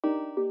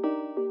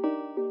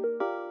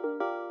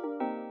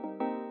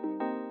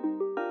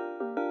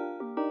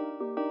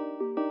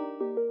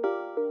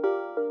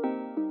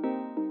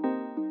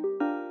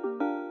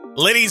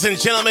Ladies and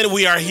gentlemen,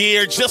 we are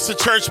here, Just a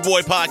Church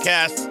Boy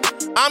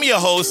podcast. I'm your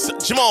host,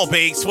 Jamal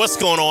Bates. What's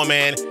going on,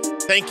 man?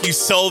 Thank you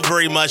so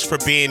very much for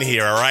being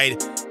here, all right?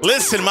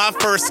 Listen, my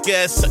first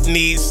guest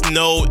needs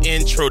no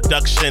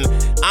introduction.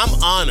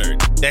 I'm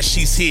honored that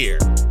she's here.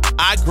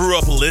 I grew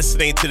up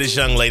listening to this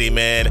young lady,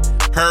 man.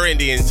 Her and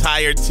the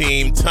entire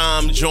team,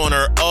 Tom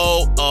Joyner.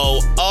 Tom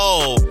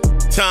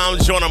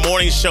Joyner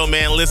Morning Show,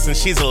 man. Listen,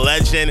 she's a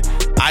legend.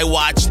 I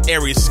watched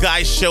every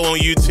Sky show on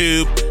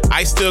YouTube.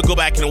 I still go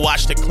back and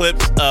watch the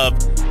clips of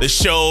the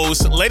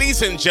shows.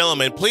 Ladies and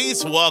gentlemen,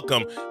 please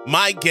welcome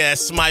my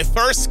guest, my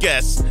first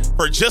guest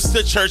for Just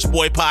a Church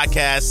Boy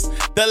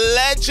podcast, the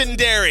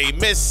legendary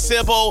Miss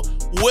Sybil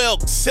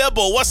Wilkes.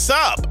 Sybil, what's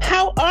up?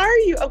 How are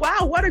you?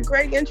 Wow, what a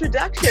great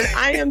introduction.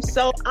 I am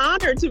so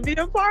honored to be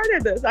a part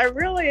of this. I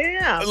really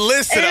am.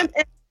 Listen, and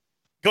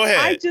go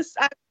ahead.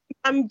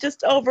 I'm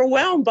just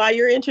overwhelmed by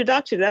your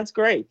introduction. That's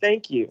great.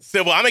 Thank you.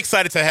 Sybil, I'm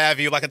excited to have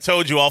you. Like I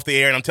told you off the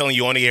air, and I'm telling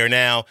you on the air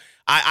now,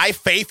 I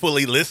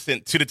faithfully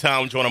listened to the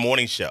Tom Joyner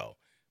Morning Show.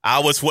 I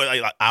was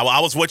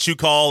what you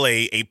call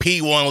a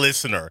P1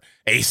 listener,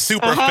 a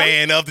super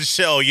fan of the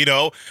show, you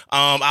know.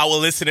 I would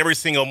listen every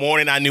single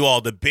morning. I knew all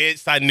the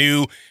bits. I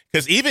knew,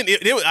 because even,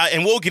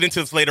 and we'll get into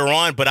this later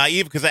on, but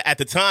because at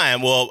the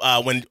time,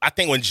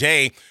 when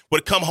Jay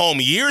would come home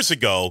years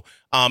ago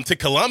to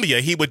Columbia,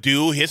 he would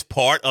do his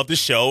part of the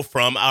show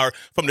from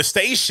the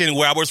station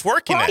where I was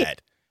working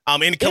at.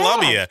 In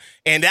Columbia.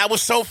 And that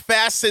was so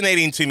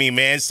fascinating to me,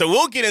 man. So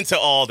we'll get into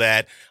all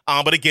that.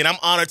 But again, I'm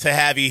honored to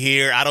have you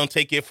here. I don't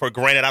take it for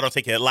granted. I don't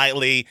take it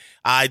lightly.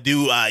 I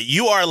do.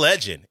 You are a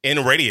legend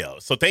in radio.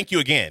 So thank you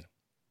again.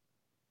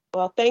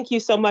 Well, thank you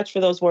so much for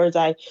those words.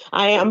 I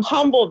am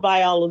humbled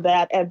by all of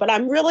that. But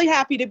I'm really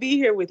happy to be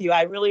here with you.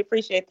 I really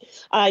appreciate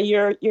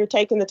you're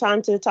taking the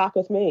time to talk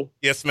with me.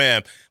 Yes,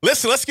 ma'am.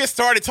 Listen, let's get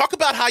started. Talk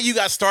about how you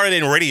got started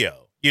in radio.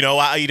 You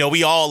know,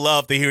 we all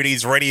love to hear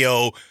these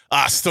radio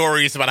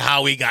stories about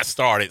how we got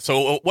started.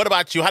 So what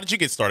about you? How did you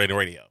get started in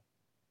radio?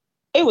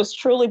 It was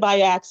truly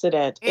by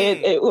accident.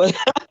 It was,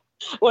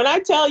 when I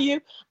tell you,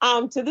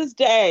 to this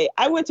day,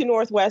 I went to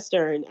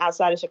Northwestern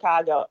outside of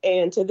Chicago.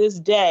 And to this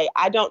day,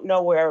 I don't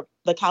know where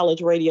the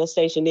college radio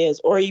station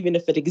is or even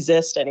if it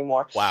exists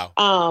anymore. Wow.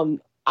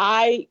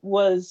 I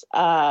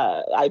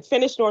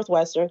finished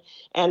Northwestern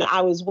and I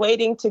was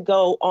waiting to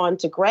go on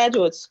to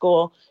graduate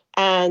school.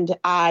 And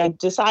I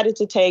decided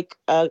to take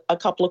a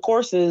couple of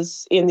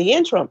courses in the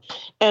interim.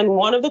 And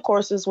one of the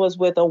courses was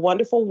with a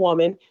wonderful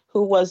woman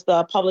who was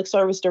the public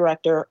service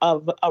director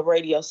of a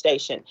radio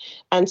station.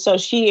 And so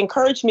she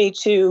encouraged me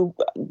to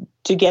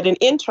get an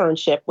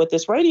internship with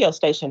this radio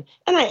station.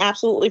 And I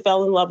absolutely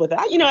fell in love with it.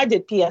 I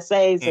did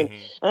PSAs and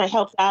I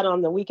helped out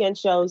on the weekend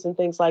shows and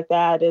things like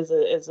that as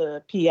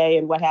a PA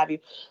and what have you.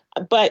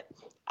 But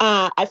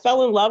I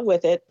fell in love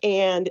with it.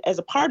 And as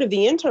a part of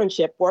the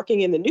internship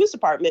working in the news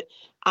department,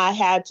 I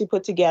had to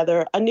put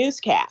together a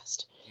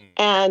newscast.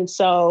 And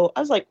so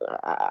I was like,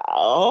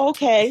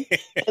 okay.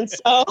 And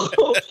so,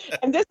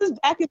 and this is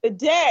back in the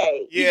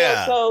day.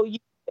 Yeah.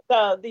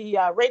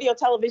 The radio,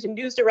 television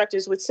news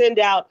directors would send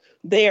out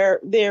their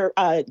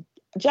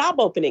job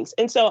openings.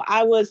 And so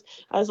I was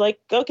like,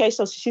 okay.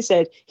 So she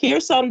said,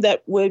 here's some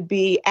that would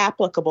be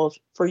applicable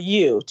for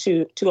you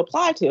to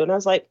apply to. And I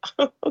was like,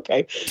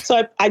 okay.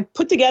 So I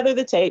put together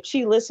the tape.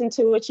 She listened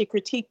to it. She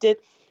critiqued it.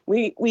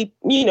 We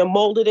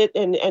molded it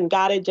and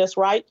got it just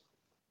right.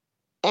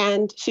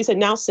 And she said,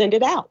 now send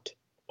it out.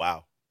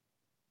 Wow.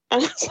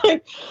 And I was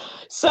like,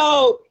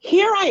 so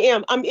here I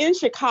am. I'm in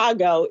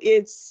Chicago.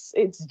 It's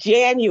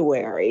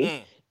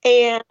January.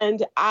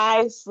 And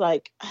I was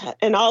like,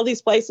 and all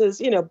these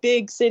places,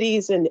 big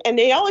cities. And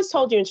they always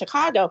told you in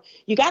Chicago,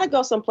 you got to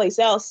go someplace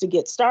else to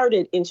get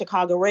started in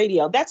Chicago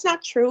radio. That's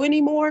not true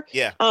anymore.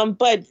 Yeah.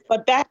 But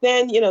back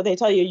then, they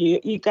tell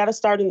you got to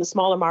start in the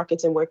smaller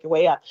markets and work your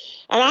way up.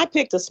 And I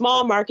picked a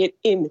small market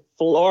in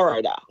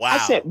Florida. Wow. I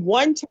sent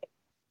one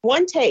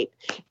tape.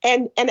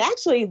 And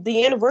actually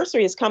the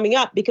anniversary is coming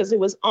up because it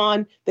was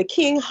on the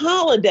King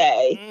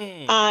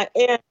holiday.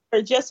 And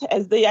just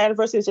as the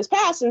anniversary has just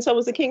passed. And so it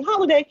was the King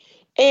holiday.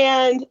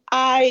 And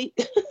I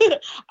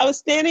was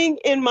standing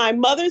in my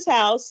mother's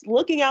house,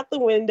 looking out the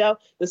window.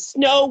 The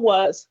snow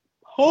was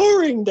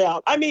pouring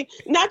down. I mean,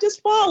 not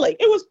just falling,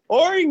 it was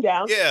pouring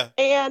down. Yeah.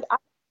 And I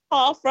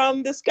call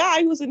from this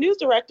guy who's a news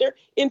director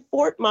in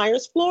Fort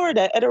Myers,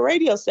 Florida at a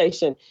radio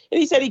station. And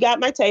he said he got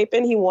my tape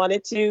and he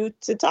wanted to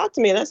talk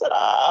to me. And I said,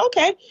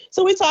 okay.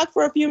 So we talked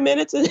for a few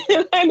minutes.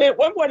 And at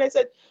one point I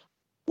said,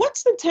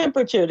 what's the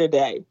temperature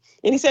today?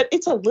 And he said,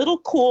 it's a little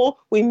cool.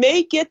 We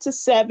may get to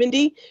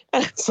 70.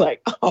 And it's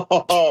like,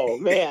 oh,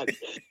 man.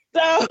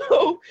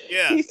 So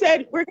He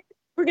said, we're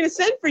going to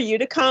send for you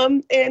to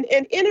come and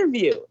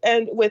interview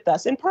with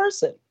us in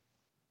person.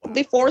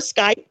 Before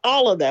Skype,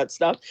 all of that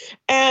stuff.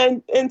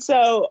 And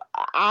so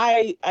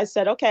I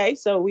said, okay.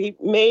 So we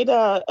made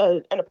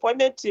an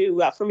appointment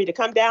for me to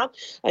come down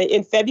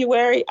in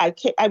February.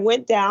 I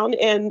went down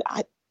and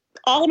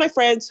all of my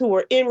friends who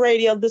were in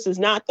radio, this is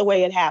not the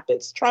way it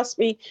happens. Trust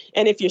me.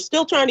 And if you're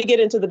still trying to get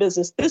into the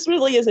business, this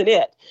really isn't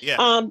it.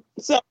 Yeah.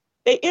 So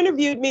they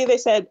interviewed me. They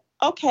said,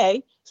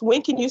 okay, so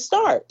when can you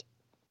start?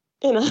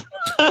 And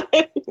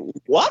I,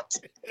 what?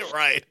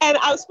 Right. And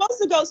I was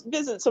supposed to go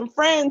visit some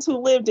friends who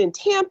lived in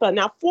Tampa.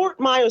 Now, Fort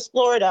Myers,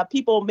 Florida,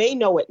 people may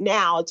know it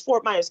now. It's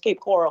Fort Myers,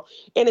 Cape Coral,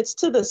 and it's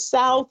to the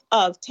south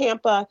of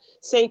Tampa.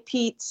 St.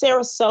 Pete,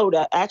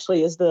 Sarasota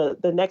actually is the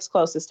next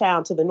closest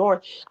town to the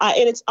north,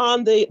 and it's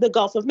on the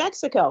Gulf of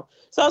Mexico.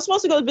 So I was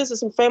supposed to go visit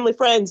some family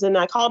friends, and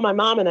I called my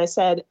mom and I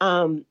said,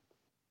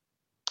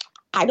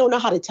 I don't know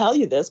how to tell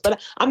you this, but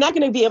I'm not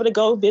going to be able to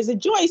go visit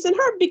Joyce and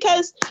her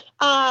because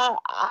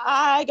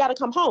I got to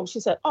come home. She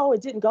said, oh,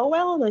 it didn't go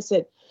well. And I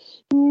said,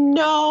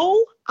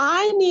 no,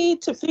 I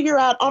need to figure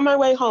out on my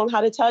way home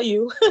how to tell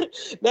you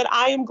that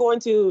I am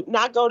going to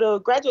not go to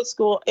graduate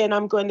school and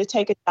I'm going to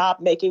take a job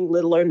making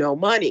little or no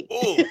money.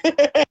 Ooh.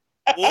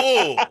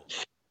 Ooh.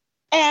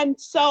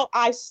 And so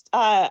I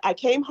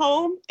came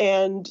home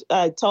and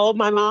told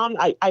my mom,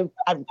 I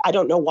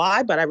don't know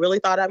why, but I really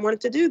thought I wanted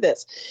to do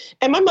this.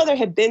 And my mother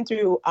had been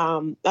through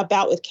a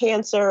bout with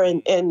cancer,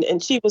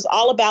 and she was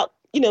all about,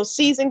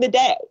 seizing the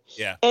day.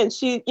 Yeah. And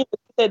she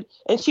said,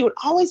 and she would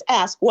always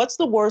ask, what's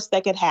the worst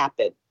that could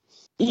happen?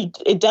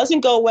 It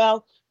doesn't go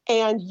well.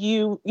 And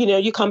you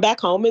come back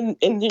home and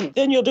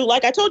then you'll do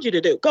like I told you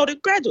to do, go to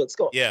graduate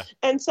school. Yeah.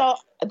 And so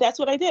that's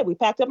what I did. We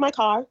packed up my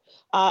car.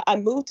 I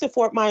moved to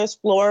Fort Myers,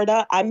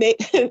 Florida. I made,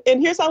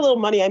 and here's how little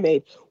money I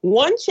made.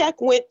 One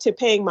check went to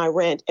paying my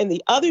rent and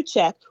the other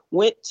check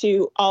went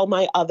to all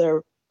my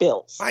other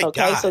bills. My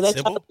okay. God, So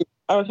that's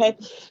okay.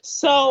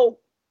 So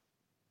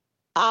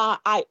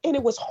and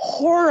it was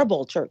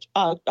horrible, Church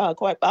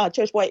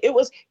Boy. It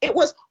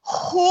was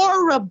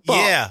horrible.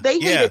 Yeah. They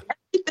hated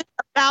everything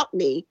about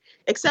me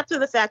except for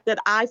the fact that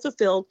I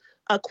fulfilled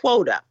a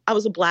quota. I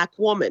was a Black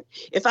woman.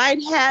 If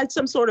I had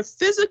some sort of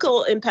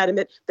physical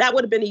impediment, that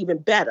would have been even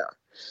better.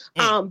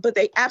 But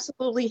they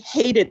absolutely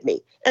hated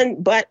me.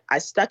 But I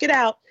stuck it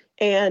out.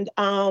 And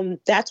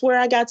that's where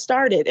I got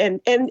started. And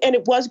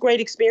it was great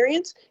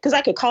experience because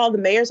I could call the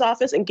mayor's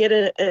office and get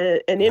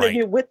an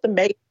interview with the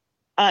mayor.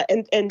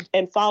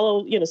 And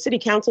follow, city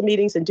council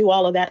meetings and do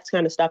all of that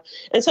kind of stuff.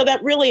 And so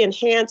that really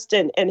enhanced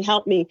and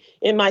helped me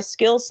in my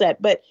skill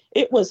set. But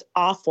it was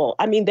awful.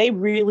 I mean, they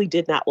really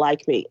did not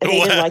like me. And they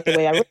didn't like the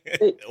way I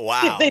really,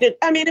 wow. They did.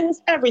 I mean, it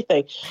was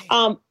everything.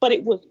 But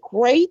it was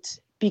great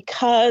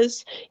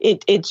because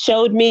it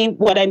showed me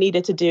what I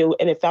needed to do.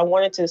 And if I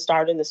wanted to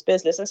start in this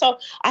business. And so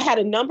I had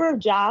a number of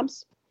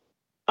jobs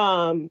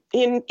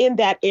in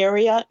that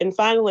area. And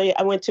finally,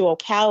 I went to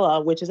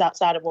Ocala, which is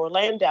outside of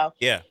Orlando.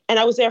 Yeah. And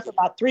I was there for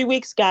about 3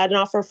 weeks, got an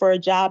offer for a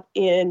job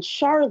in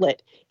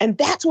Charlotte. And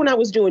that's when I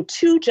was doing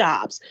 2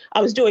 jobs.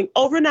 I was doing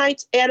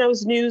overnights and I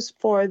was news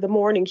for the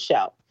morning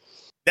show.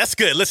 That's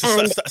good.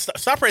 Listen,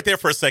 stop right there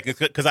for a second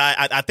because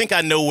I think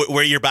I know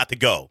where you're about to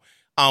go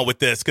with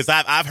this because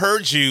I've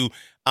heard you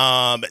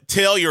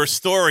tell your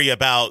story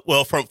about,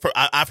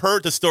 I've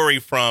heard the story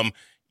from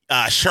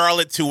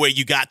Charlotte to where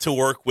you got to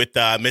work with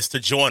Mr.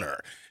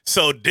 Joyner.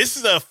 So this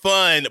is a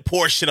fun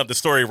portion of the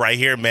story right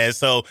here, man.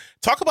 So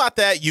talk about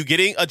that. You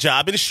getting a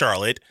job in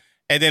Charlotte,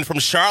 and then from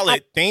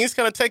Charlotte, things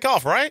kind of take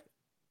off, right?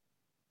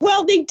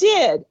 Well, they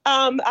did.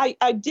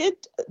 I did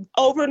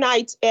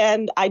overnights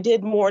and I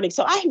did morning.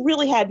 So I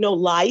really had no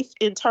life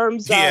in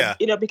terms of,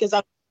 because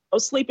I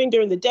was sleeping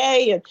during the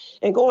day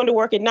and going to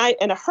work at night,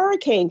 and a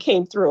hurricane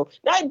came through.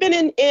 Now, I'd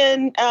been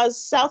in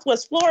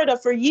Southwest Florida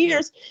for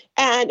years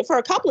and for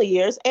a couple of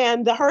years,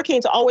 and the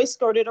hurricanes always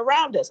skirted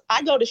around us.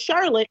 I go to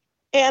Charlotte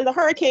and the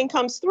hurricane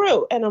comes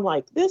through and I'm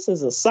like, this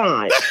is a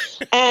sign.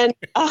 And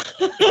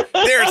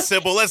there's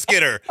Sybil, let's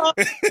get her.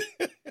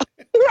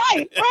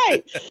 Right.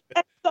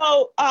 And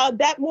so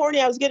that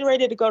morning I was getting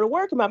ready to go to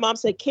work and my mom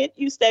said, can't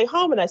you stay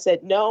home? And I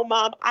said, no,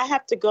 Mom, I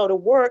have to go to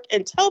work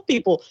and tell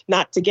people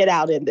not to get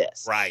out in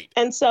this. Right.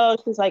 And so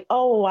she's like,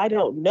 oh, I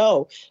don't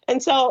know.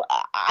 And so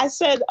I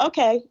said,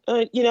 okay,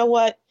 you know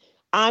what?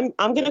 I'm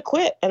going to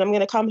quit and I'm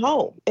going to come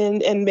home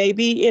and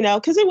maybe,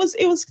 because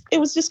it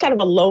was just kind of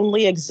a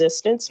lonely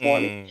existence for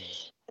me.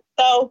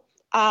 So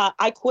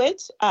I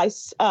quit. I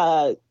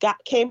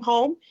came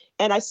home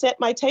and I sent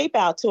my tape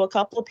out to a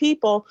couple of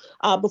people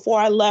before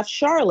I left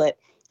Charlotte.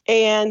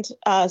 And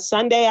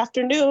Sunday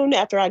afternoon,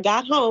 after I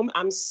got home,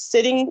 I'm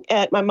sitting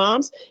at my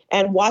mom's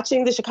and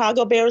watching the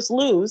Chicago Bears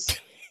lose.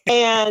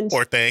 And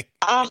poor thing.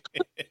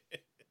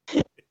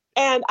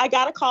 And I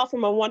got a call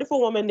from a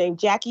wonderful woman named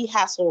Jackie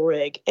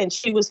Hasselrig, and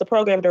she was the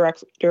program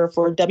director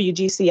for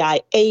WGCI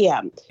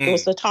AM. It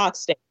was the talk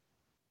station.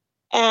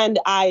 And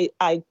I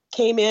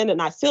came in and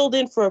I filled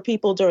in for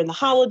people during the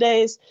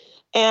holidays.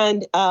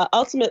 And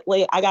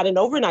ultimately, I got an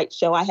overnight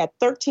show. I had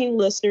 13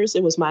 listeners.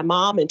 It was my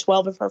mom and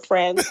 12 of her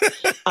friends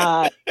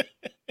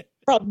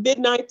from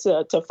midnight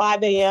to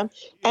 5 a.m.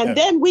 And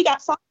then we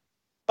got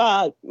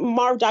fired.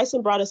 Marv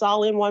Dyson brought us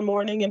all in one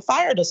morning and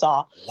fired us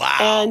all. Wow.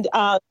 And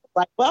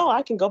well,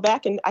 I can go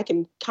back and I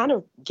can kind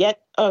of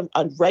get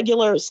a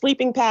regular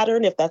sleeping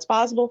pattern if that's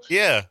possible.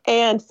 Yeah.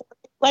 And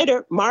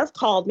later, Marv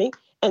called me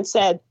and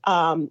said,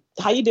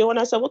 how you doing?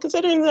 I said, well,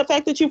 considering the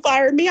fact that you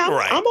fired me,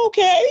 I'm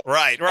okay.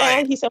 Right.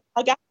 And he said,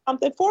 I got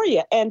something for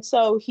you. And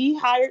so he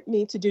hired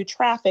me to do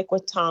traffic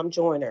with Tom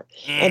Joyner.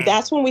 And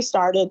that's when we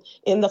started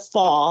in the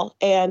fall.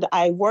 And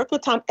I worked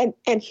with Tom.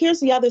 And here's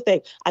the other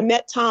thing. I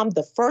met Tom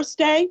the first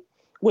day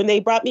when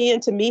they brought me in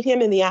to meet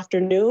him in the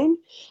afternoon.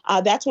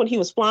 That's when he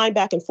was flying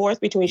back and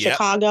forth between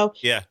Chicago,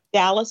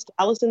 Dallas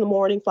in the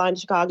morning, flying to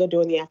Chicago,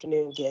 doing the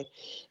afternoon gig.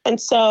 And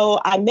so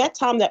I met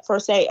Tom that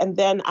first day, and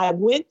then I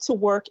went to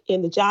work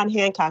in the John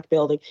Hancock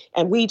building,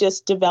 and we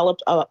just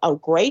developed a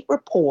great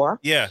rapport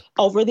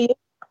over the.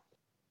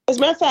 As a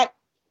matter of fact,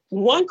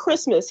 one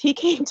Christmas, he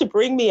came to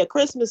bring me a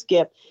Christmas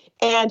gift,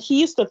 and he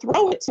used to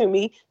throw it to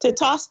me to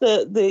toss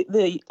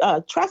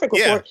the traffic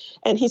report.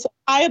 And he said,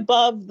 high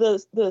above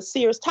the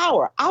Sears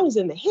Tower. I was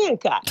in the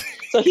Hancock.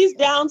 So he's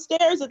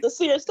downstairs at the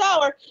Sears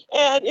Tower.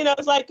 And,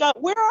 it's like,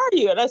 where are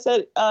you? And I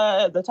said,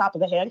 at the top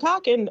of the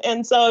Hancock.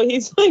 And so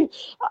he's like,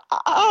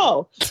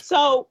 oh.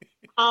 So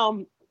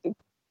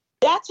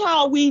that's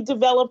how we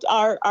developed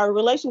our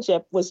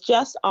relationship, was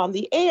just on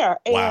the air.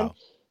 And wow.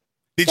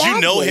 Did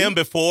you know him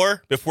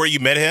before you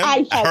met him?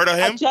 I heard of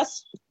him?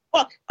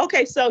 Well,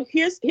 okay, so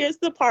here's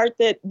the part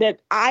that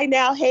I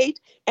now hate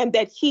and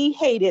that he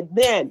hated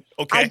then.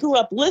 Okay. I grew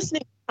up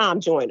listening to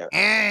Tom Joyner.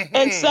 Mm-hmm.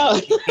 And so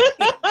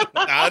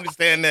I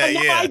understand that,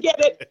 I get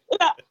it.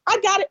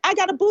 I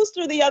got a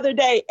booster the other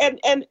day, and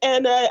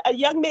a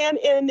young man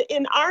in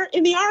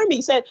the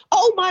Army said,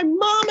 "Oh, my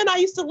mom and I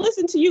used to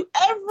listen to you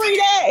every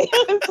day."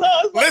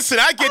 So listen,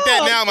 I get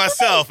that now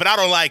myself, and I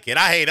don't like it.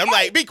 I hate it. I'm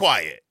like, be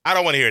quiet. I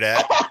don't want to hear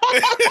that.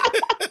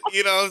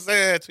 You know what I'm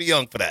saying? Too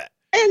young for that.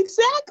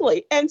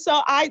 Exactly. And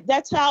so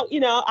that's how,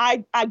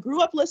 I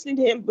grew up listening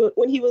to him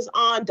when he was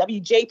on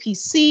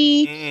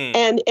WJPC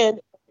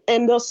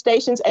and those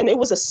stations, and it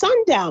was a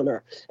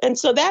sundowner. And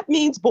so that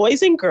means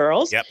boys and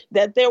girls,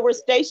 that there were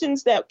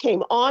stations that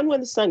came on when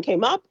the sun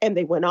came up and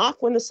they went off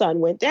when the sun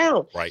went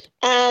down. Right.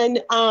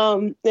 And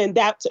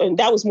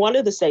that was one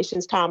of the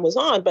stations Tom was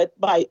on. But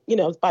by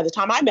the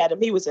time I met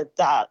him, he was at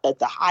the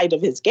height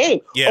of his game,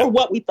 or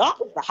what we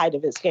thought was the height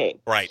of his game.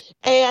 Right.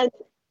 And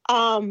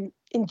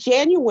in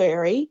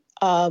January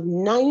of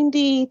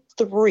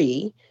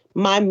 93,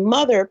 my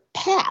mother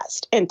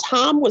passed, and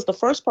Tom was the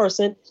first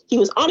person. He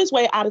was on his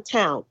way out of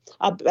town,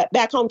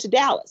 back home to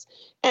Dallas.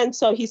 And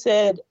so he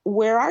said,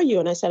 "Where are you?"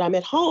 And I said, "I'm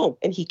at home."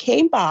 And he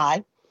came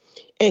by,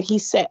 and he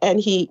said,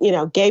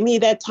 gave me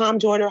that Tom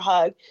Joyner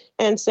hug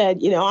and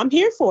said, "I'm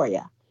here for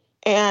you."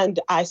 And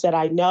I said,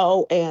 "I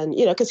know." And,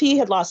 because he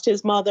had lost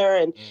his mother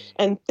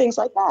and things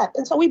like that.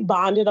 And so we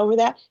bonded over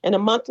that. And a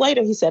month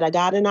later, he said, "I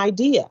got an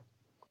idea."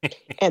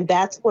 And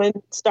that's when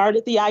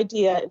started the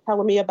idea and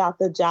telling me about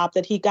the job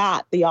that he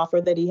got, the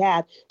offer that he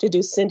had to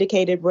do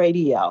syndicated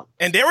radio.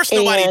 And there was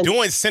nobody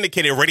doing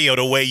syndicated radio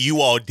the way you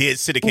all did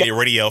syndicated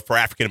radio for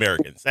African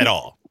Americans at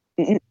all.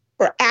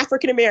 For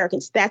African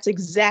Americans, that's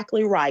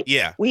exactly right.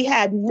 Yeah. We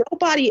had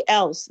nobody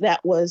else that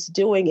was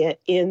doing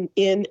it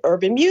in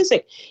urban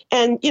music.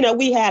 And,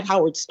 we had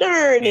Howard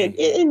Stern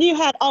and you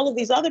had all of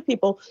these other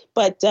people,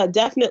 but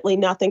definitely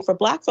nothing for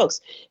Black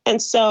folks.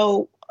 And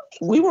so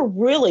we were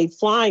really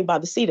flying by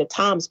the seat of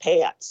Tom's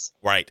pants.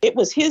 Right. It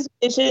was his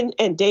vision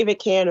and David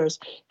Cantor's.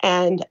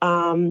 And,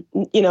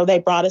 they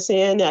brought us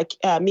in.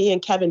 Me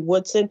and Kevin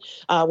Woodson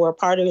were a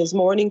part of his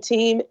morning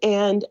team.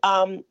 And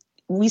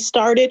we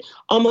started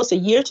almost a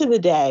year to the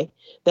day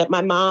that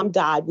my mom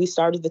died. We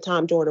started the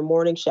Tom Joyner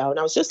Morning Show. And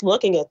I was just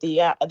looking at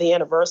the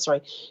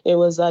anniversary. It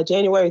was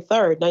January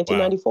 3rd,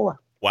 1994.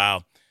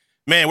 Wow.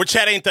 Man, we're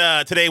chatting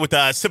today with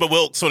Sybil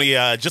Wilkes on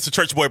the Just a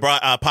Church Boy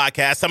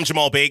podcast. I'm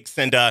Jamal Bakes,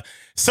 and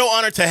so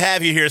honored to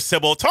have you here,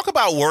 Sybil. Talk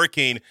about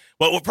working.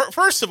 Well,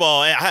 first of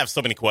all, I have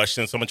so many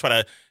questions, so I'm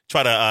gonna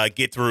try to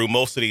get through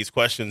most of these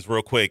questions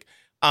real quick.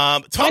 I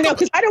know,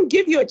 because I don't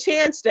give you a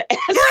chance to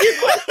ask you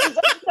questions.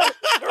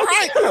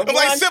 Right. I'm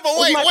like, Sybil,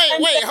 wait,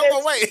 hold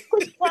on, wait.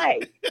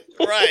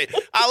 Right.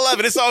 I love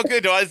it. It's all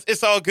good, though.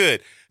 It's all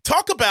good.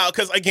 Talk about,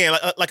 because again,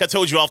 like I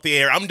told you off the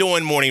air, I'm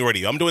doing morning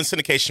radio. I'm doing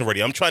syndication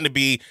radio. I'm trying to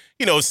be,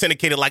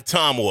 syndicated like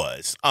Tom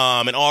was.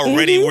 And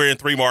already we're in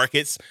 3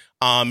 markets.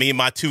 Me and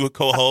my 2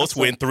 co-hosts,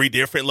 we're in 3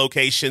 different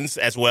locations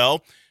as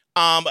well.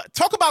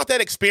 Talk about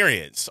that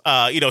experience,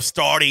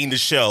 starting the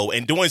show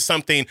and doing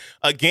something,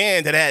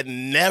 again, that had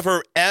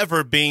never,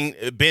 ever been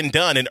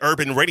done in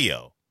urban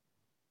radio.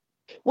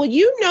 Well,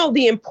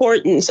 the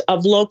importance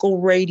of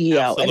local radio,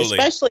 Absolutely. And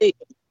especially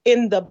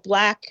in the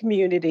Black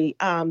community.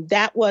 And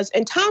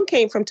Tom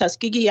came from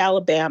Tuskegee,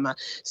 Alabama.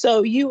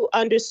 So you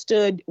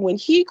understood when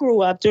he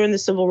grew up during the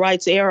civil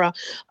rights era,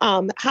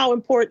 how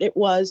important it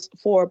was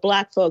for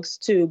Black folks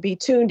to be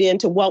tuned in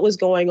to what was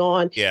going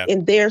on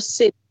in their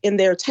city, in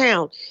their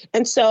town.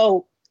 And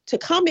so to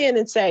come in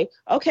and say,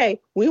 okay,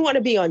 we want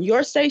to be on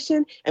your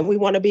station, and we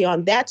want to be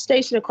on that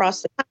station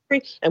across the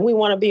country, and we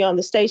want to be on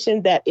the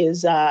station that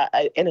is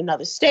in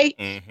another state,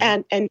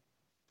 and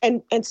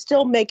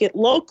still make it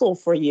local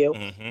for you.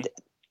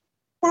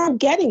 weren't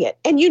getting it.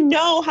 And you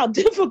know how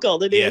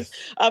difficult it is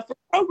Yes. for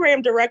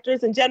program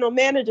directors and general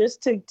managers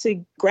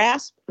to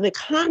grasp the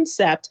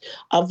concept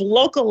of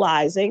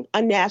localizing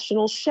a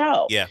national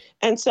show. Yeah.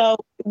 And so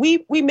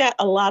we met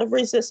a lot of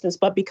resistance,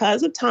 but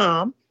because of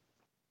Tom,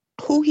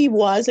 who he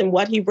was and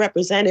what he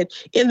represented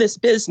in this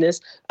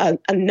business, a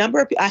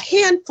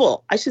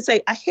handful, I should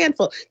say a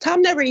handful.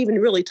 Tom never even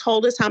really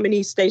told us how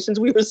many stations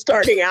we were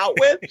starting out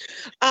with,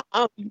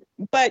 um,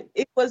 but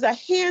it was a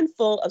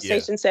handful of Yeah.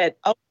 stations said,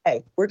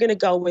 okay, we're going to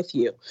go with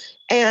you.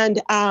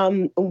 And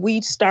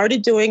we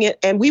started doing it,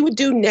 and we would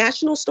do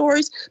national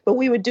stories, but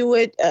we would do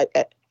it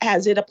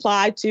as it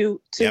applied to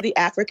Yep. the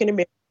African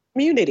American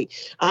community.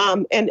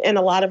 And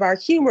a lot of our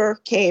humor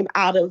came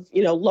out of,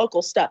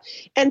 local stuff.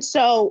 And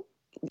so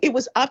it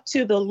was up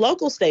to the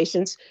local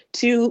stations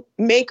to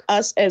make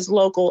us as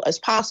local as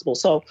possible.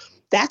 So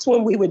that's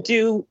when we would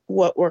do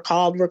what were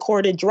called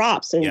recorded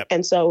drops. And, Yep.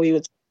 and so we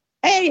would,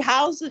 hey,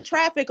 how's the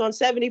traffic on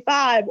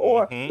 75?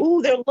 Or,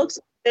 ooh,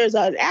 there's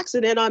an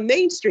accident on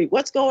Main Street.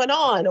 What's going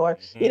on? Or,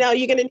 you're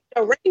going to need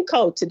a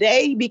raincoat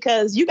today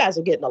because you guys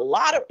are getting a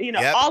lot of,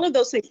 Yep. all of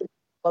those things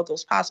local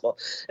as possible.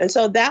 And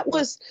so that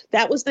was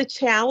the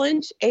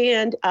challenge.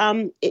 And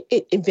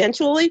it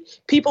eventually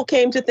people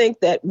came to think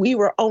that we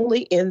were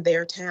only in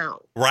their town.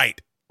 Right.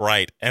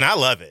 And I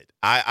love it.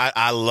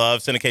 I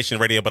love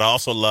syndication radio, but I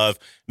also love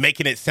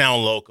making it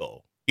sound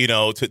local,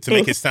 to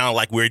make it sound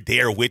like we're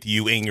there with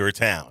you in your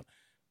town.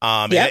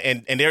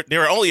 Yep. And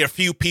there are only a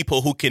few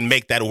people who can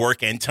make that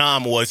work. And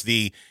Tom was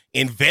the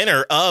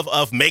inventor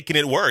of making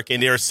it work.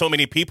 And there are so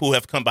many people who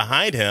have come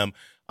behind him,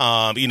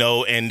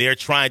 and they're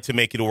trying to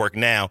make it work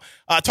now.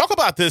 Talk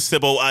about this,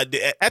 Sybil.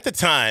 At the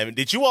time,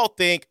 did you all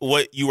think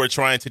what you were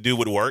trying to do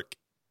would work?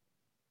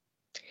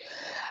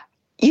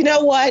 You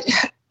know what?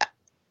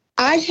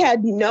 I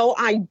had no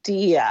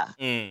idea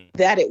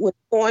that it was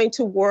going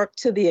to work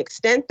to the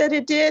extent that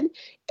it did.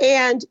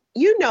 And,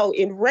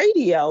 in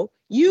radio,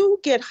 you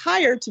get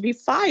hired to be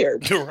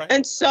fired. Right.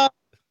 And so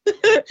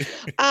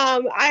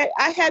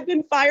I had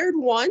been fired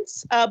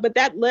once, but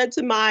that led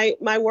to my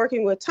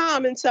working with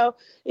Tom. And so,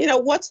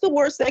 what's the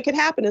worst that could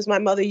happen, as my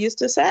mother used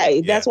to say.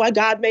 Yeah. That's why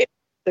God made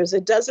others.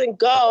 It doesn't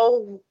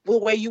go the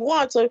way you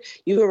want. So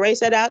you erase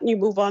that out and you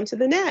move on to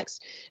the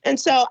next. And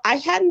so I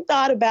hadn't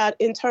thought about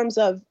in terms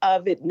of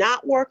it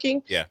not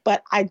working,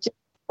 but I just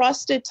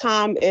trusted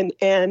Tom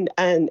and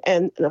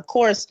of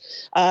course,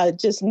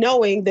 just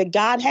knowing that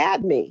God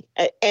had me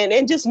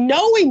and just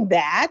knowing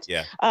that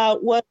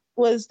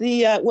was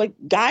the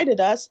what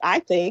guided us, I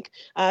think,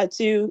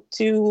 to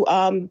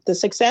the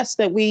success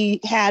that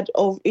we had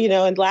over,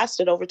 and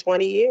lasted over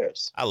 20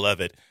 years. I love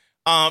it.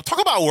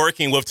 Talk about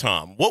working with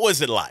Tom. What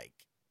was it like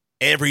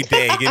every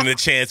day getting a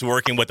chance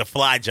working with the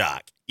fly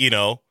jock?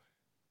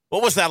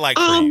 What was that like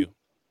for you?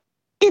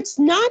 It's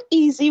not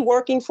easy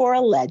working for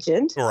a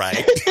legend.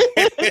 Right.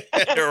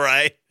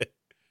 Right.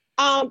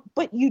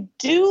 But you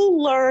do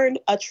learn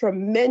a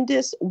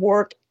tremendous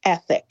work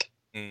ethic.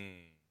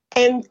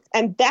 And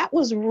that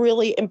was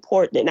really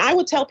important. And I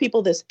would tell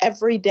people this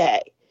every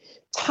day.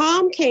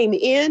 Tom came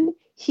in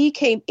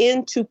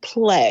to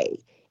play.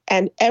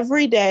 And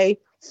every day,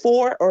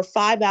 4 or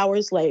 5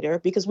 hours later,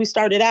 because we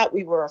started out,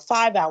 we were a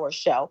 5-hour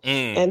show.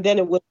 And then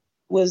it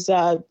was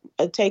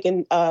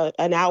taken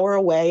an hour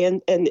away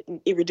and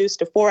it reduced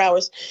to 4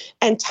 hours.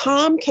 And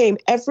Tom came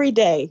every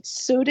day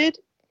suited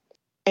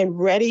and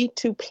ready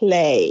to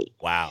play.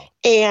 Wow.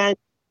 And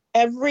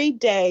every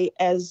day,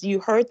 as you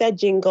heard that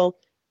jingle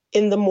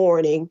in the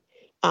morning,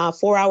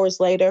 4 hours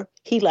later,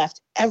 he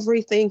left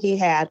everything he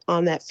had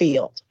on that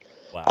field.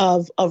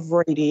 Wow. of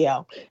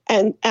radio.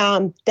 And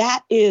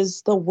that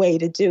is the way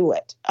to do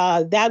it.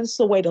 That is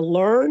the way to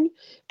learn.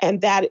 And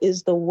that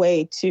is the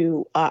way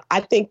to, I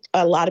think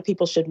a lot of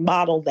people should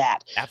model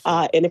that.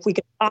 And if we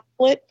could model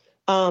it,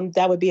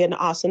 that would be an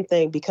awesome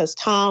thing, because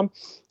Tom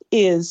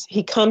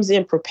he comes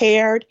in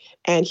prepared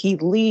and he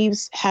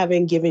leaves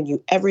having given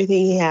you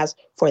everything he has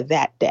for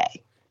that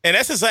day. And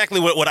that's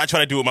exactly what I try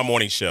to do with my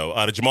morning show,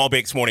 the Jamal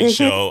Banks Morning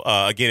Show.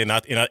 Again,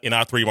 in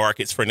our 3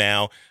 markets for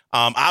now.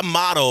 I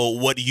model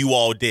what you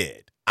all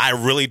did. I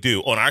really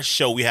do. On our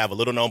show, we have a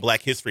little known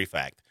Black history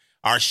fact.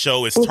 Our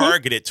show is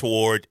targeted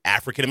toward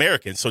African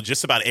Americans. So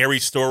just about every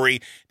story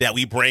that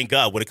we bring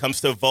up when it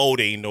comes to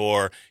voting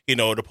or,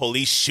 the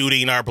police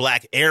shooting our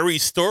Black, every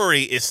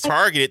story is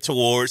targeted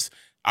towards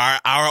our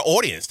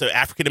audience, the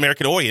African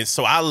American audience.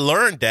 So I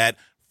learned that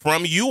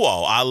from you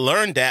all. I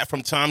learned that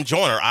from Tom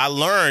Joyner. I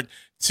learned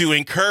to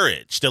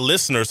encourage the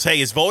listeners. Hey,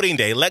 it's voting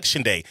day,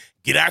 election day.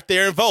 Get out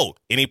there and vote.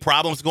 Any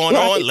problems going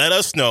on, let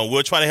us know.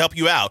 We'll try to help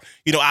you out.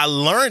 I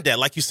learned that,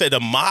 like you said, the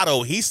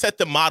motto, he set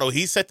the motto,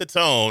 he set the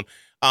tone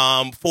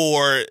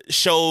for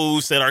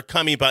shows that are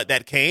coming, but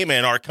that came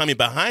and are coming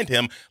behind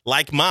him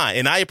like mine.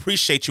 And I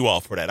appreciate you all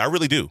for that. I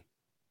really do.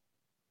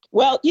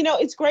 Well,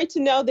 it's great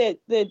to know that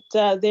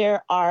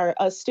there are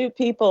astute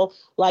people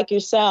like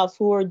yourself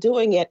who are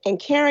doing it and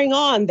carrying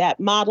on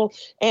that model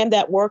and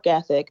that work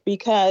ethic,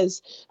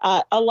 because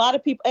a lot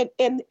of people,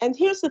 and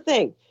here's the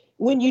thing,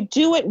 when you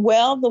do it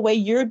well, the way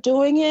you're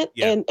doing it,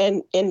 Yeah.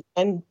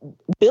 and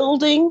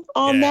building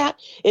on Yeah.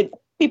 that,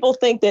 people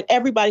think that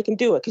everybody can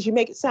do it because you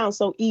make it sound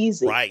so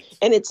easy. Right.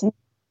 And it's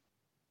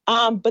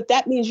but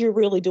that means you're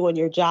really doing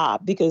your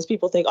job, because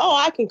people think, oh,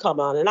 I can come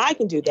on and I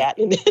can do that.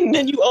 And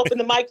then you open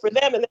the mic for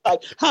them and they're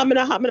like, humming.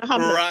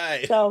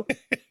 Right. So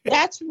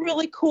that's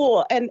really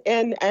cool. And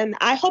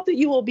I hope that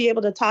you will be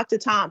able to talk to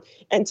Tom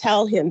and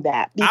tell him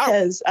that,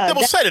 because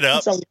Sybil, set it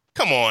up.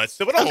 Come on,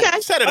 Sybil,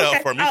 set it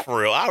up for me, for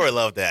real. I would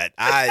love that.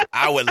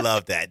 I would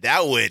love that.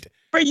 That would.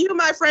 For you,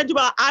 my friend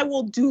Jamal, I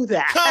will do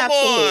that. Come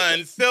Absolutely.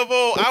 on,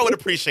 Sybil. I would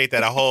appreciate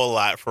that a whole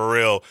lot, for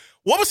real.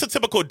 What was a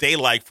typical day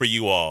like for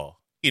you all?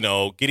 You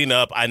know, getting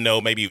up, I know,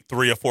 maybe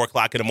 3 or 4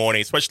 o'clock in the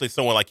morning, especially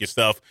someone like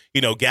yourself,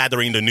 you know,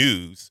 gathering the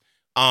news.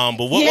 But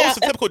what was a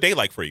typical day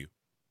like for you?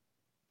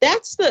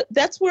 That's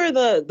where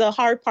the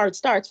hard part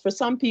starts for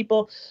some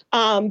people.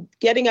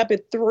 Getting up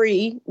at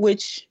 3,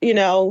 which, you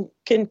know,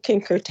 can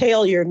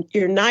curtail your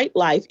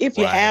nightlife if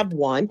you have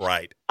one.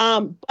 Right.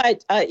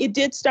 But it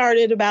did start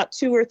at about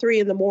 2 or 3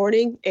 in the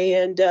morning,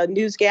 and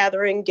news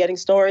gathering, getting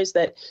stories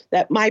that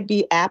might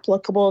be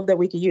applicable that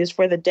we could use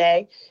for the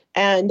day.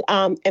 And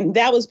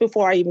that was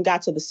before I even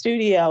got to the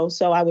studio.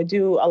 So I would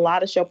do a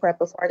lot of show prep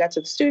before I got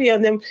to the studio.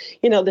 And then,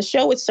 you know, the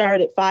show would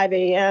start at 5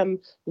 a.m.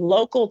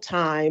 local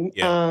time,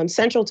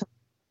 Central time.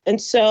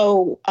 And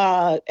so,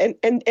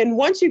 and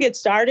once you get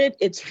started,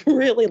 it's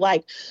really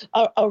like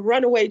a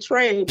runaway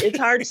train. It's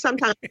hard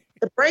sometimes to put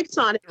the brakes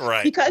on it,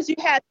 right, because you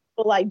had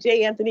people like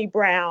J. Anthony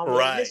Brown,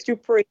 right,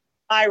 Mr. Pre,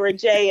 Ira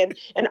J,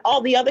 and all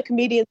the other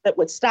comedians that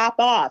would stop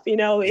off, you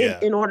know,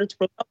 in order to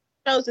promote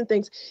shows and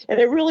things. And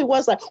it really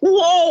was like,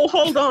 whoa,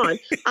 hold on.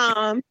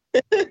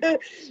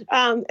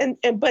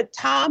 But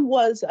Tom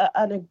was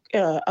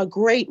a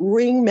great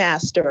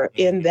ringmaster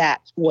in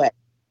that way.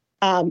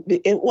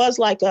 It was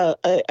like a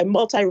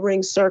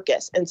multi-ring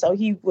circus. And so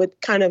he would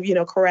kind of, you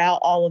know, corral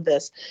all of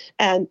this.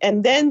 And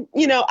then,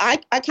 you know, I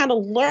kind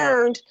of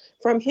learned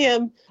from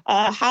him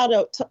how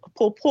to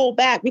pull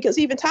back, because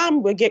even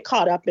Tom would get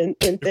caught up in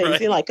things. Right.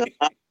 He's like,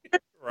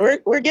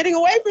 we're getting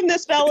away from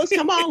this, fellas.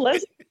 Come on,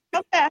 let's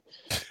come back.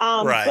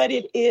 Right. But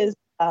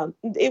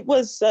it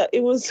was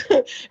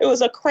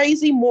a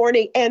crazy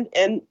morning,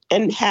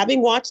 and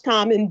having watched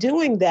Tom and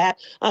doing that,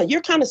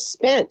 you're kind of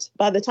spent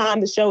by the time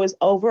the show is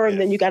over, and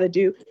then you got to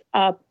do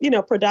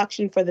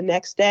production for the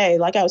next day.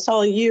 Like I was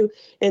telling you,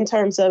 in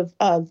terms of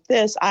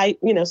this, I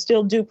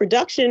still do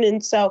production,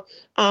 and so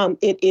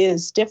it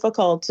is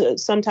difficult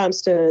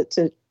sometimes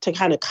to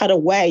kind of cut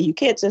away. You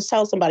can't just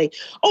tell somebody,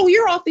 oh,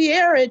 you're off the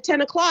air at 10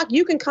 o'clock,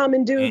 you can come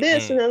and do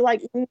this. And they're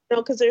like, no,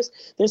 because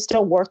there's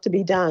still work to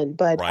be done.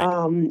 But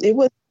it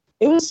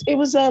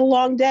was a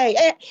long day.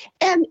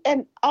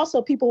 And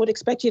also people would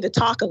expect you to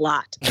talk a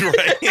lot.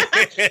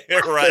 Right.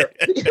 Right.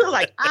 You're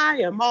like, I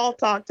am all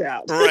talked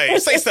out.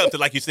 Right. Say something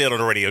like you said on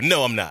the radio.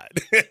 No, I'm not.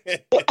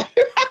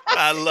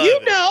 I love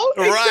it.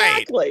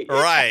 Exactly.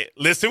 Right.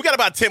 Listen, we got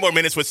about 10 more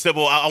minutes with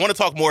Sybil. I want to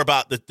talk more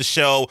about the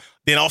show,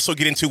 then also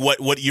get into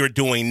what you're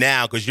doing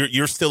now, because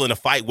you're still in a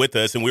fight with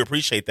us, and we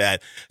appreciate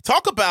that.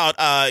 Talk about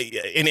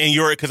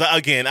because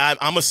again,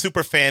 I'm a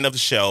super fan of the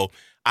show.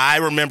 I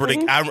remember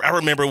I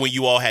remember when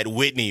you all had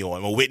Whitney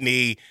on. When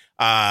Whitney,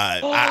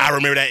 I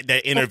remember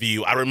that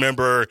interview. I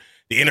remember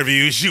the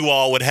interviews you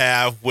all would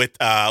have with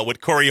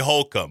Corey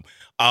Holcomb.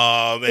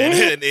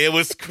 And it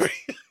was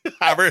crazy.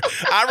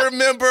 I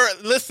remember,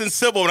 listen,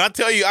 Sybil, when I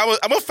tell you,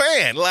 I'm a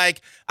fan.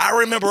 Like, I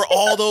remember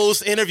all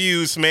those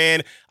interviews,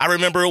 man. I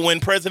remember when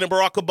President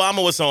Barack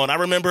Obama was on. I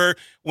remember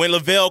when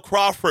Lavelle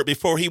Crawford,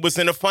 before he was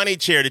in a funny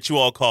chair that you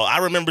all called. I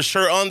remember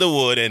Sher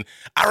Underwood, and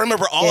I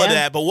remember all of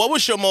that. But what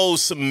was your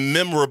most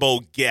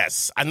memorable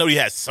guest? I know you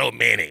had so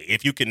many.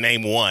 If you can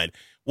name one,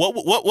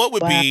 what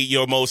would be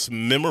your most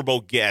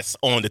memorable guest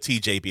on the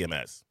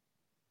TJBMS?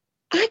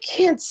 I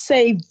can't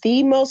say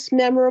the most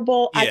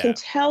memorable. I can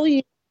tell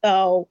you,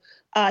 though,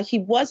 he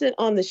wasn't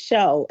on the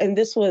show, and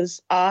this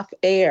was off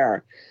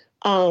air.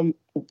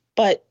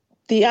 But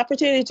the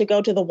opportunity to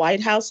go to the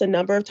White House a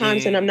number of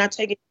times, and I'm not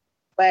taking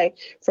away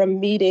from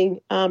meeting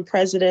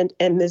President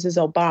and Mrs.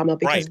 Obama,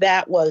 because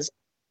that was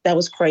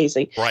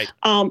crazy. Right.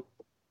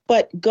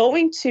 But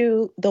going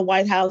to the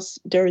White House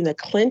during the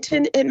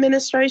Clinton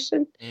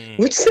administration,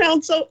 which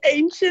sounds so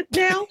ancient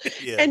now,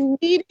 and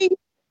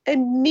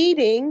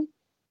meeting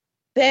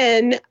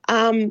then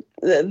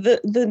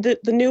the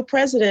new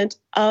president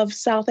of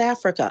South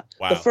Africa,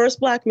 the first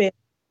Black man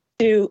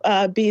to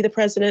be the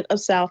president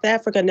of South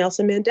Africa,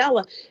 Nelson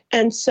Mandela.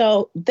 And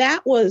so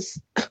that was,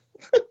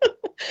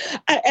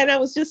 and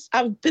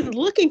I've been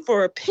looking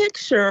for a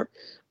picture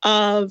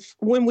of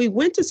when we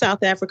went to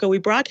South Africa. We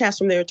broadcast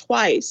from there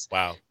twice.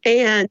 Wow.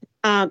 And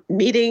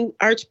meeting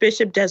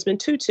Archbishop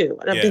Desmond Tutu.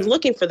 And I've been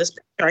looking for this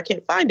picture. I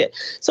can't find it.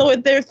 So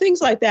there are things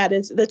like that.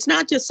 It's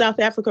not just South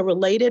Africa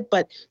related,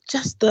 but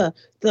just the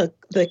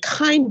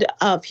kind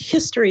of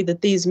history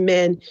that these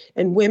men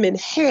and women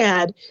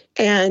had,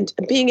 and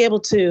being able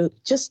to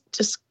just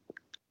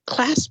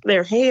clasp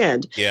their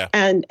hand Yeah.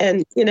 and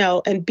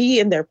be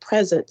in their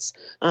presence,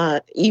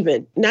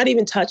 even not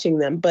even touching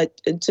them,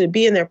 but to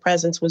be in their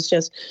presence was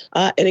just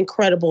an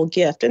incredible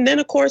gift. And then,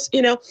 of course,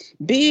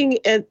 being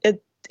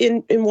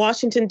in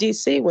Washington,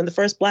 D.C., when the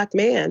first Black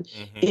man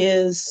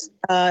is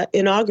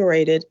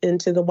inaugurated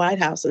into the White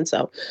House. And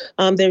so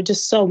there are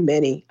just so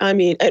many. I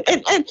mean,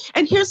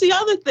 and here's the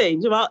other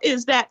thing, Jamal,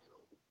 is that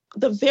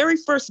the very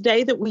first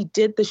day that we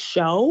did the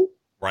show,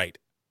 right,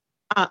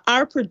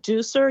 our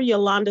producer,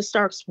 Yolanda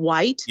Starks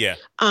White, yeah,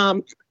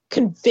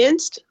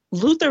 convinced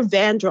Luther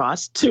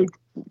Vandross to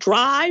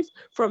drive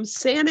from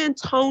San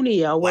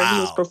Antonio, where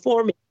he was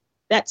performing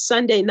that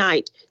Sunday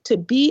night, to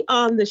be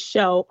on the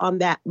show on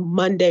that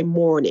Monday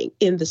morning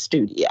in the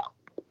studio.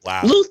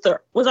 Wow.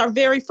 Luther was our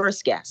very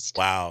first guest.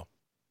 Wow.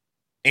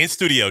 In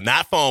studio,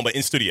 not phone, but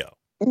in studio.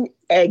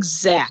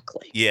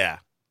 Exactly. Yeah.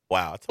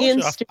 Wow. I told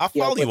you, I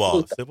follow you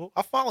all, Sybil.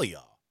 I follow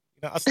y'all.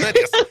 I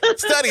studied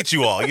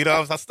you all. I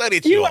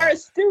studied you all. You are a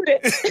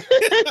student.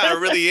 I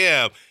really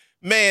am.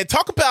 Man,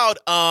 talk about,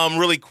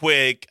 really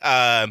quick,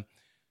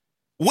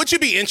 would you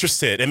be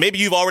interested, and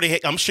maybe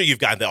I'm sure you've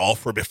gotten the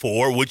offer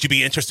before, would you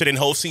be interested in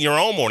hosting your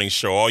own morning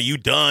show? Are you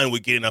done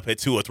with getting up at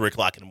 2 or 3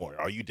 o'clock in the morning?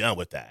 Are you done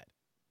with that?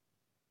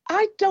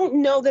 I don't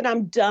know that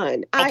I'm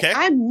done. Okay.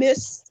 I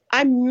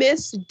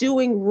miss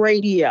doing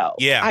radio.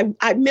 Yeah.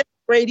 I miss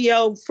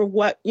radio for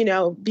what,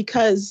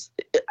 because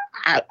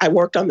I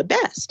worked on the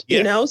best,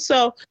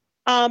 so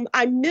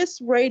I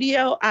miss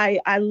radio.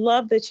 I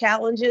love the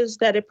challenges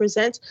that it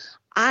presents.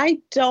 I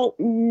don't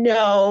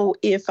know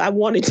if I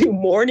want to do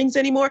mornings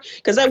anymore,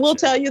 because I will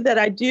tell you that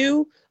I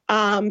do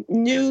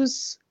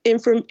news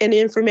and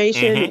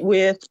information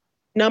with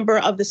a number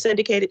of the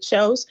syndicated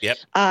shows. Yep.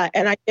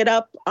 And I get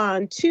up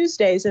on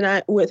Tuesdays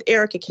with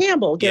Erica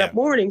Campbell, get up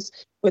mornings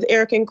with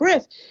Eric and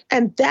Griff.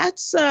 And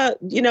that's,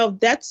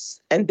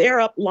 and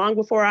they're up long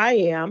before I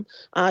am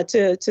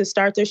to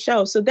start their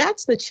show. So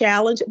that's the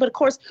challenge. But of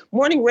course,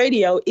 morning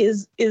radio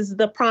is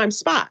the prime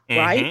spot,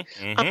 right?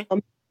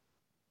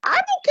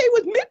 I'm okay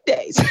with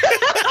middays.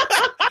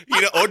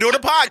 Or doing a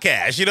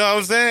podcast, you know what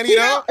I'm saying?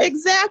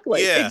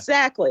 Exactly. Yeah.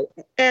 Exactly.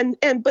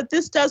 But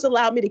this does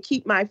allow me to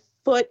keep my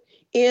foot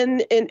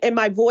in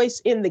my voice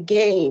in the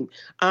game,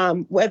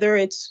 whether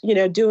it's,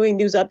 doing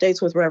news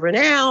updates with Reverend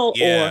Al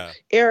or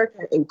Eric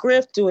and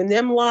Griff, doing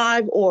them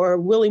live, or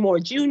Willie Moore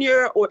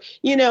Jr., or,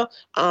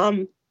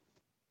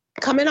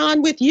 coming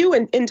on with you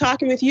and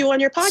talking with you on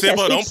your podcast.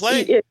 Sybil, don't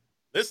play.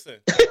 Listen,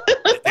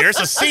 there's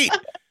a seat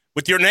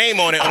with your name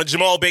on it on the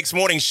Jamal Bakes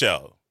Morning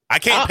Show. I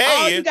can't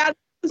pay you, but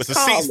the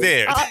seat's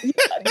there.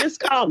 Just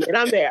call me and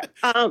I'm there.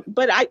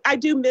 But I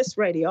do miss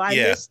radio. I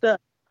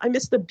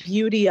miss the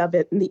beauty of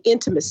it and the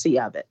intimacy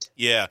of it.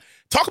 Yeah.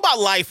 Talk about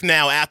life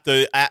now after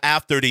the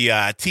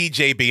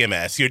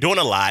TJBMS. You're doing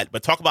a lot,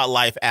 but talk about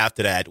life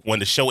after that, when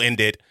the show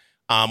ended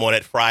on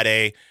that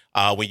Friday,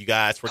 when you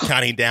guys were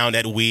counting down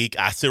that week.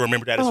 I still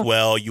remember that as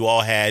well. You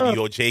all had,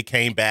 Jay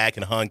came back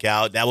and hung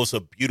out. That was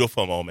a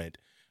beautiful moment.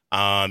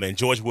 And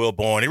George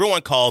Wilborn,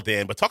 everyone called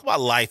in, but talk about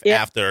life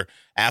after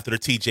the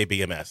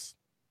TJBMS.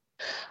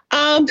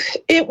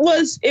 It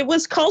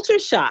was culture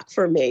shock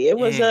for me. It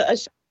was a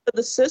shock to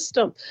the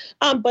system.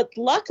 But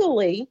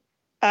luckily,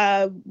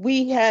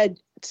 we had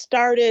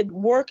started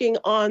working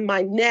on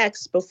my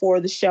next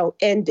before the show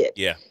ended.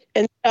 Yeah.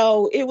 And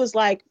so it was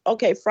like,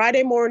 okay,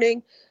 Friday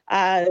morning,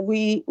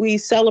 we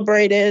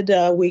celebrated.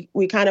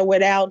 We kind of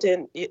went out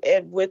and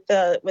with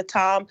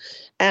Tom,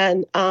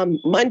 and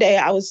Sunday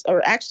I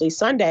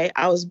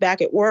was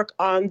back at work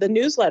on the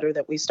newsletter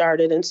that we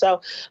started. And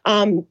so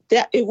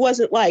that it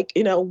wasn't like,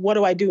 what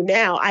do I do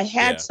now? I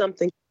had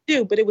something to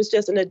do, but it was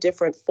just in a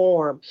different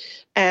form.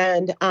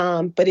 And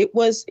but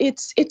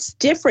it's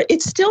different.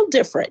 It's still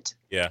different.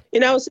 Yeah.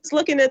 Just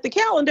looking at the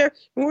calendar,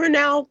 we're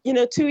now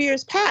 2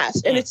 years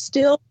past, and it's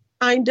still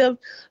kind of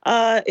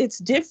it's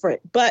different,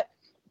 but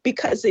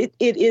because it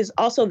is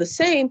also the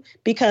same,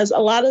 because a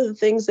lot of the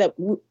things that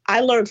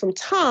I learned from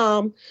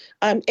Tom,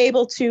 I'm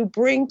able to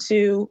bring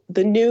to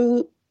the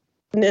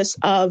newness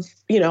of,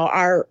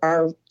 our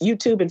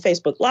YouTube and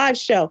Facebook Live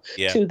show,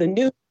 to the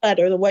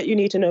newsletter, the What You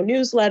Need to Know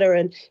newsletter,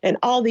 and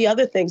all the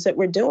other things that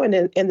we're doing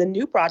in the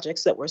new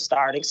projects that we're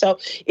starting. So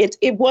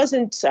it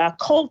wasn't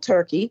cold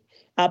turkey.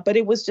 But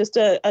it was just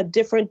a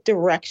different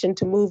direction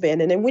to move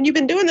in. And then when you've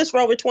been doing this for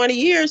over 20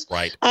 years,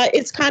 right,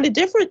 it's kind of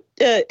different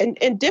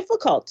and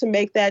difficult to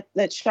make that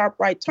sharp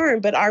right turn.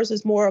 But ours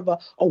is more of a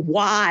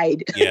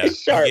wide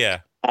sharp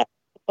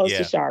opposed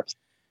to sharps.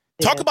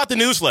 Talk about the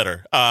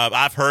newsletter.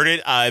 I've heard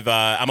it.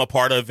 I'm a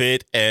part of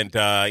it. And,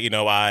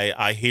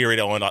 I hear it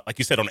on, like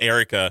you said, on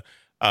Erica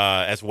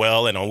as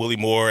well, and on Willie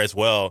Moore as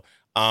well.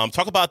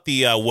 Talk about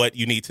the What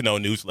You Need to Know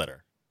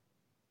newsletter.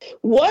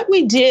 What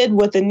we did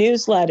with the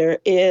newsletter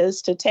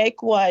is to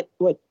take what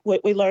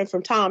we learned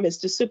from Tom, is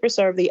to super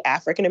serve the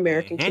African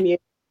American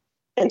community.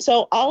 And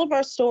so all of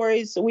our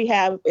stories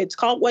it's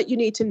called What You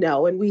Need to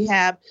Know. And we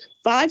have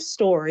 5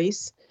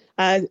 stories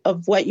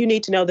of what you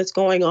need to know that's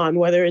going on,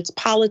 whether it's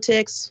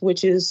politics,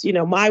 which is,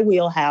 my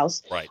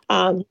wheelhouse. Right.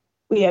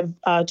 We have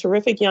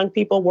terrific young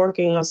people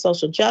working on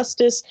social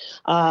justice,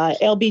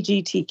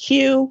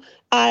 LGBTQ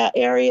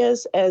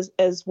areas,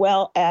 as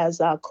well as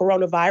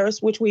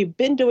coronavirus, which we've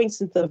been doing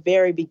since the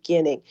very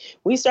beginning.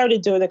 We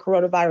started doing the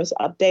coronavirus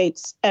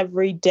updates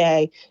every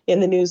day in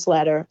the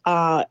newsletter,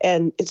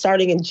 and it's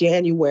starting in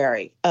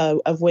January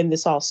of when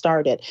this all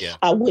started,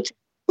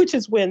 which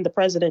is when the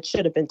president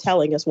should have been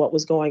telling us what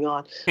was going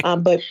on.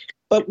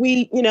 But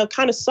we,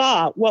 kind of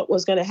saw what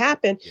was going to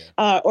happen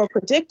or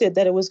predicted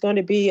that it was going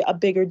to be a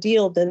bigger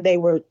deal than they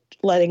were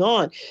letting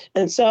on.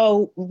 And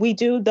so we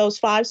do those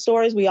 5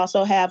 stories. We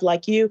also have,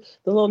 like you,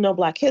 the Little Known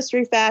Black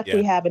History Fact. Yeah.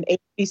 We have an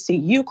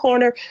HBCU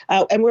corner.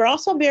 And we're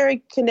also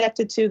very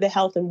connected to the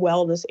health and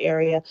wellness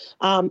area.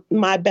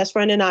 My best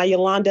friend and I,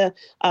 Yolanda,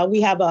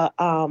 we have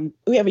a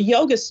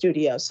yoga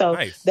studio. So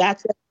nice.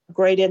 That's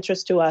great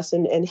interest to us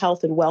in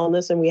health and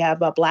wellness. And we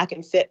have Black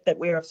and Fit that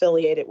we're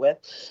affiliated with.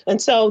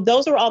 And so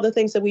those are all the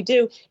things that we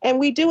do. And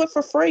we do it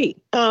for free.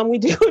 We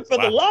do it for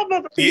the love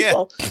of the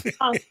people.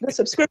 Yeah. The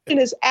subscription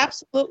is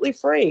absolutely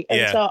free.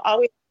 And so all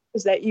we ask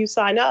is that you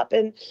sign up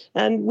and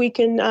we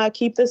can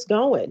keep this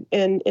going.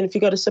 And if you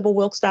go to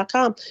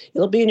SybylWilkes.com,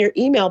 it'll be in your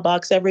email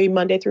box every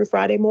Monday through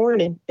Friday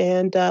morning.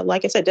 And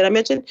like I said, did I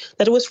mention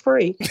that it was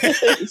free?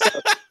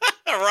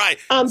 All right.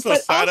 So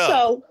but sign also,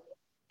 up.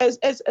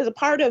 As a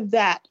part of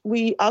that,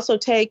 we also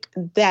take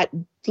that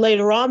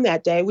later on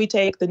that day, we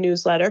take the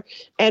newsletter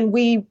and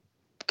we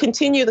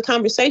continue the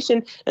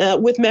conversation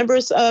with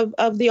members of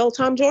the Old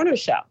Tom Joyner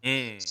Show.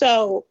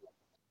 So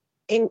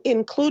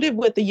included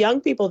with the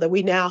young people that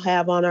we now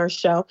have on our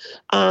show,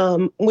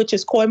 which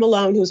is Coy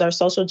Malone, who's our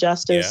social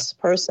justice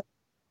person.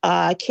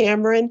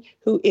 Cameron,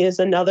 who is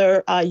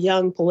another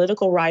young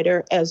political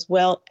writer, as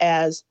well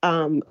as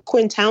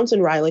Quinn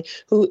Townsend Riley,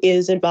 who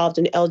is involved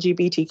in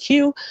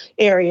LGBTQ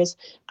areas.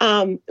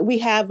 We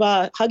have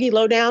Huggy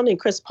Lowdown and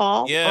Chris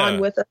Paul on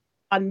with us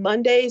on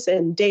Mondays,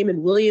 and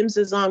Damon Williams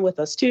is on with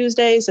us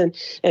Tuesdays, and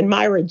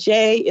Myra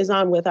J is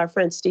on with our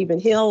friend Stephen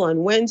Hill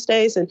on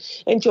Wednesdays, and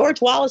George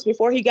Wallace,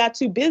 before he got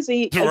too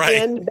busy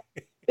again.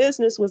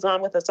 Business was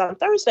on with us on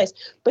Thursdays.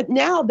 But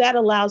now that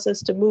allows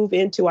us to move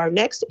into our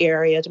next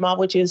area, Jamal,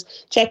 which is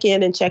check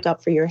in and check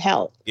up for your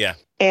health. Yeah.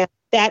 And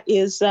that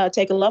is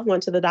take a loved one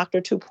to the doctor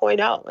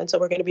 2.0. And so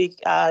we're going to be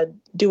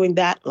doing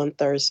that on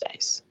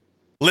Thursdays.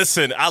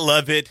 Listen, I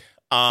love it.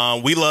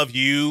 We love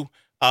you.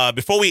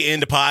 Before we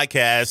end the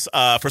podcast,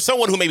 for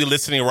someone who may be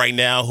listening right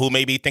now, who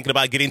may be thinking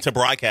about getting into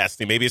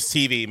broadcasting, maybe it's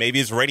TV, maybe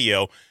it's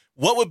radio,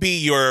 what would be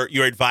your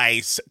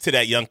advice to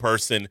that young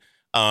person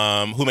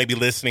who may be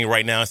listening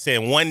right now and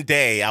saying, one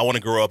day I want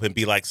to grow up and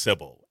be like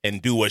Sybil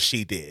and do what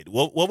she did?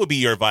 What would be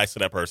your advice to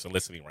that person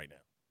listening right now?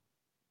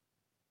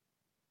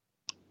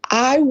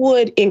 I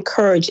would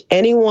encourage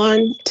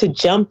anyone to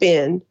jump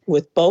in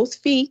with both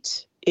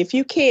feet if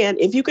you can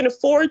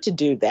afford to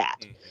do that.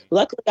 Mm-hmm.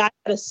 Luckily, I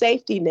had a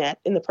safety net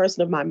in the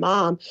person of my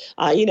mom.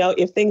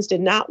 If things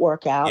did not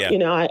work out,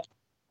 I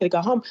could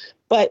go home.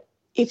 But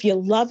if you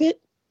love it,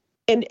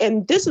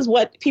 and this is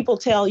what people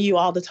tell you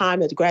all the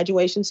time at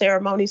graduation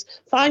ceremonies,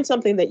 find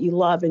something that you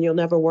love and you'll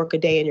never work a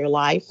day in your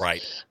life.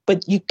 Right.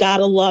 But you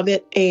gotta love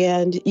it.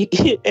 And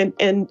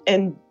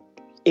and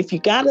if you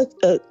got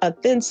a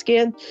thin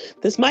skin,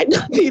 this might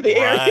not be the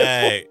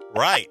area.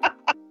 Right.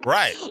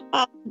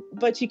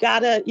 But you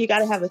gotta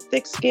have a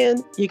thick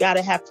skin. You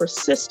gotta have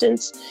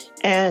persistence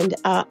and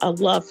a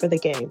love for the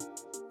game.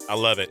 I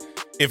love it.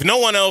 If no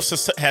one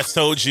else has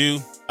told you,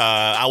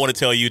 I want to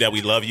tell you that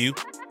we love you.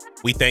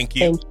 We thank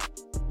you.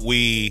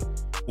 We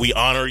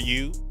honor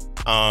you.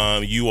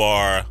 You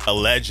are a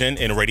legend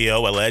in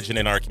radio, a legend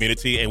in our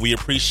community, and we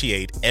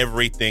appreciate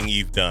everything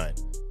you've done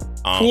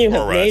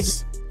for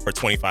us for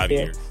 25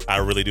 years. I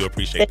really do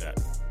appreciate that.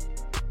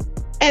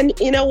 And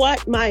you know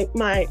what?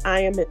 I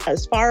am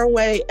as far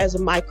away as a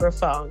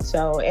microphone.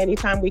 So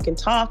anytime we can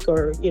talk,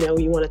 or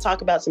you want to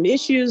talk about some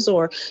issues,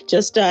 or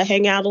just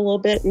hang out a little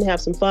bit and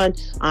have some fun,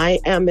 I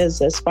am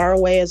as far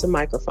away as a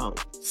microphone.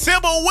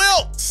 Sybil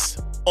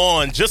Wilkes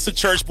on Just a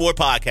Church Boy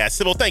podcast.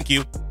 Sybil, thank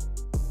you.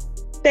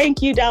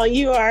 Thank you, Dolly.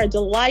 You are a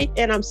delight,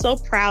 and I'm so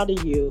proud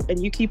of you,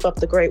 and you keep up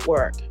the great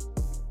work.